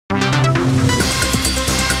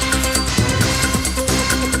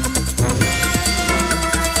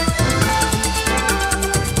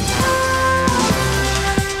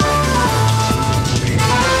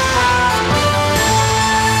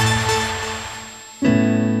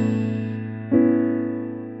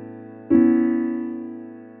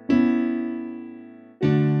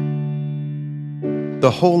The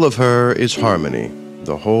whole of her is harmony,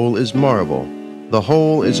 the whole is marvel, the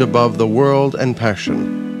whole is above the world and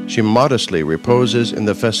passion. She modestly reposes in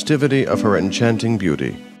the festivity of her enchanting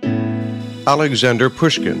beauty. Alexander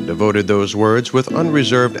Pushkin devoted those words with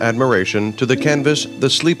unreserved admiration to the canvas The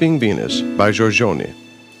Sleeping Venus by Giorgione.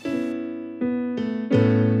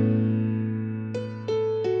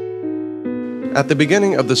 At the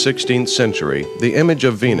beginning of the 16th century, the image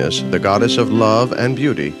of Venus, the goddess of love and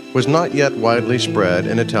beauty, was not yet widely spread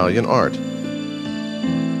in Italian art.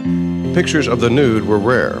 Pictures of the nude were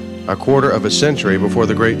rare. A quarter of a century before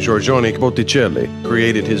the great Giorgione Botticelli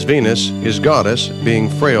created his Venus, his goddess, being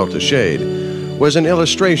frail to shade, was an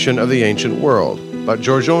illustration of the ancient world, but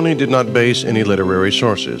Giorgione did not base any literary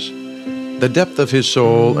sources. The depth of his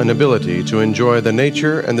soul and ability to enjoy the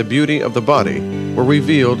nature and the beauty of the body were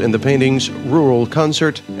revealed in the paintings Rural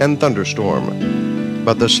Concert and Thunderstorm.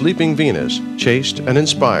 But the Sleeping Venus, chaste and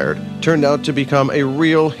inspired, turned out to become a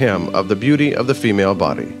real hymn of the beauty of the female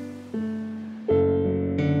body.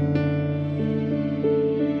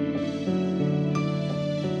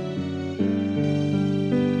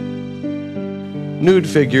 Nude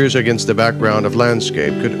figures against the background of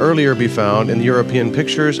landscape could earlier be found in European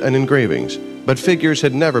pictures and engravings, but figures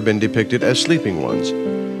had never been depicted as sleeping ones.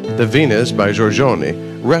 The Venus by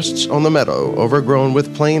Giorgione rests on the meadow overgrown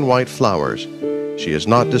with plain white flowers. She is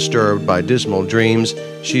not disturbed by dismal dreams.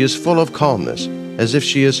 She is full of calmness, as if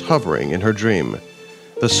she is hovering in her dream.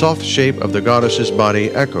 The soft shape of the goddess's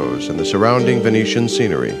body echoes in the surrounding Venetian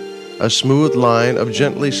scenery. A smooth line of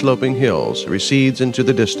gently sloping hills recedes into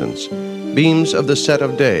the distance. Beams of the set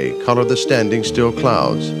of day color the standing still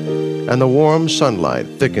clouds, and the warm sunlight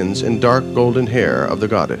thickens in dark golden hair of the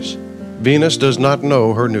goddess. Venus does not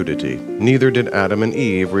know her nudity, neither did Adam and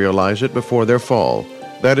Eve realize it before their fall.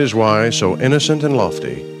 That is why, so innocent and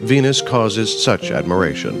lofty, Venus causes such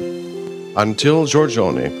admiration. Until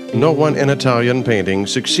Giorgione, no one in Italian painting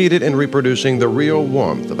succeeded in reproducing the real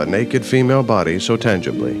warmth of a naked female body so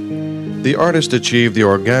tangibly. The artist achieved the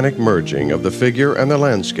organic merging of the figure and the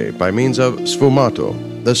landscape by means of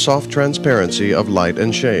sfumato, the soft transparency of light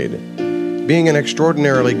and shade. Being an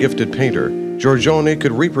extraordinarily gifted painter, Giorgione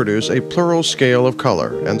could reproduce a plural scale of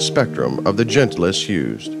color and spectrum of the gentlest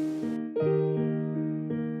hues.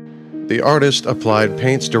 The artist applied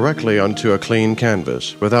paints directly onto a clean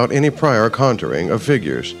canvas without any prior contouring of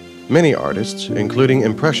figures. Many artists, including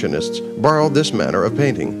Impressionists, borrowed this manner of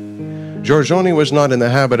painting. Giorgione was not in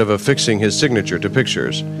the habit of affixing his signature to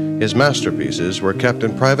pictures. His masterpieces were kept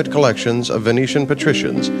in private collections of Venetian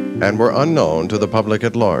patricians and were unknown to the public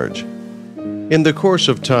at large. In the course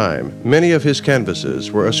of time, many of his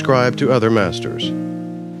canvases were ascribed to other masters.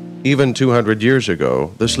 Even 200 years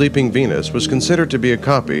ago, the Sleeping Venus was considered to be a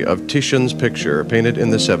copy of Titian's picture painted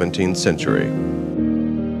in the 17th century.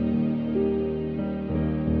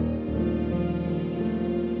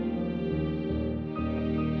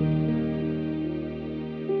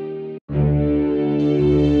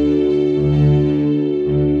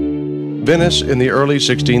 Venice in the early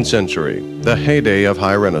 16th century, the heyday of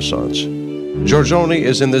High Renaissance. Giorgione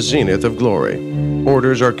is in the zenith of glory.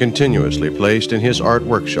 Orders are continuously placed in his art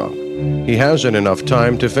workshop. He hasn't enough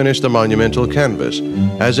time to finish the monumental canvas,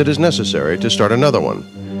 as it is necessary to start another one.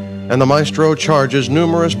 And the maestro charges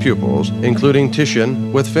numerous pupils, including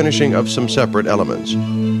Titian, with finishing of some separate elements.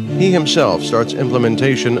 He himself starts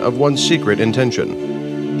implementation of one secret intention.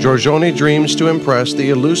 Giorgione dreams to impress the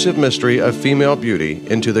elusive mystery of female beauty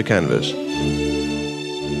into the canvas.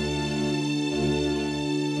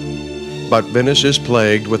 But Venice is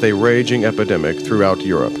plagued with a raging epidemic throughout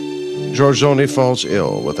Europe. Giorgione falls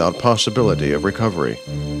ill without possibility of recovery.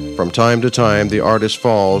 From time to time, the artist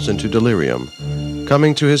falls into delirium.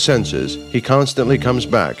 Coming to his senses, he constantly comes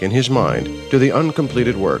back in his mind to the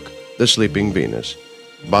uncompleted work, The Sleeping Venus.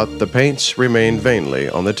 But the paints remain vainly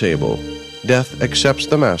on the table. Death accepts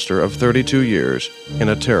the master of 32 years in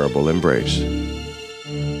a terrible embrace.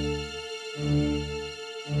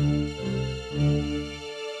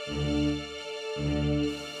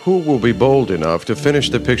 Who will be bold enough to finish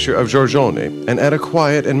the picture of Giorgione and add a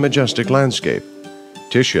quiet and majestic landscape?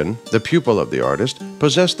 Titian, the pupil of the artist,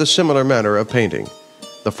 possessed the similar manner of painting.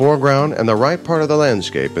 The foreground and the right part of the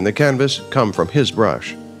landscape in the canvas come from his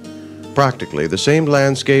brush. Practically the same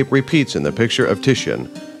landscape repeats in the picture of Titian,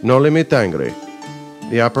 Noli me tangere,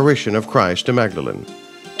 the apparition of Christ to Magdalene.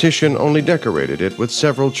 Titian only decorated it with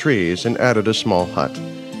several trees and added a small hut.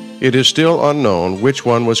 It is still unknown which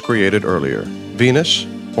one was created earlier, Venus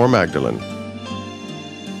or Magdalene.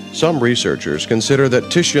 Some researchers consider that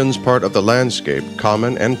Titian's part of the landscape,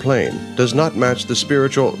 common and plain, does not match the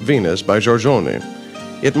spiritual Venus by Giorgione.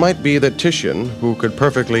 It might be that Titian, who could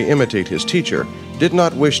perfectly imitate his teacher, did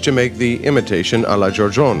not wish to make the imitation a la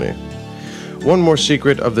Giorgione. One more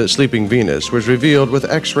secret of the Sleeping Venus was revealed with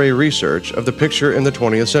X-ray research of the picture in the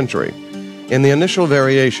 20th century. In the initial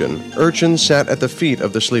variation, Urchin sat at the feet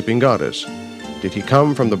of the sleeping goddess. Did he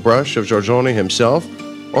come from the brush of Giorgione himself,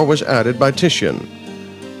 or was added by Titian?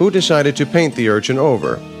 Who decided to paint the urchin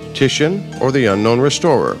over, Titian or the unknown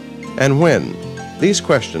restorer? And when? These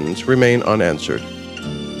questions remain unanswered.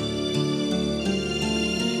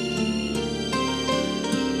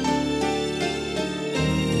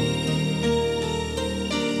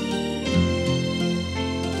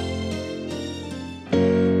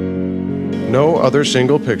 No other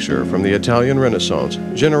single picture from the Italian Renaissance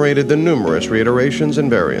generated the numerous reiterations and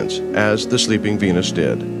variants as the Sleeping Venus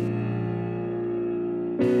did.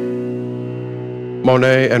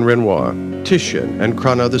 Monet and Renoir, Titian and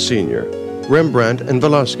Crana the Senior, Rembrandt and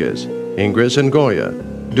Velázquez, Ingres and Goya,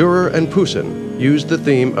 Dürer and Poussin used the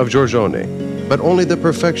theme of Giorgione, but only the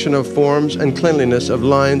perfection of forms and cleanliness of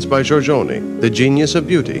lines by Giorgione, the genius of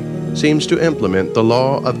beauty, seems to implement the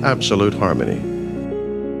law of absolute harmony.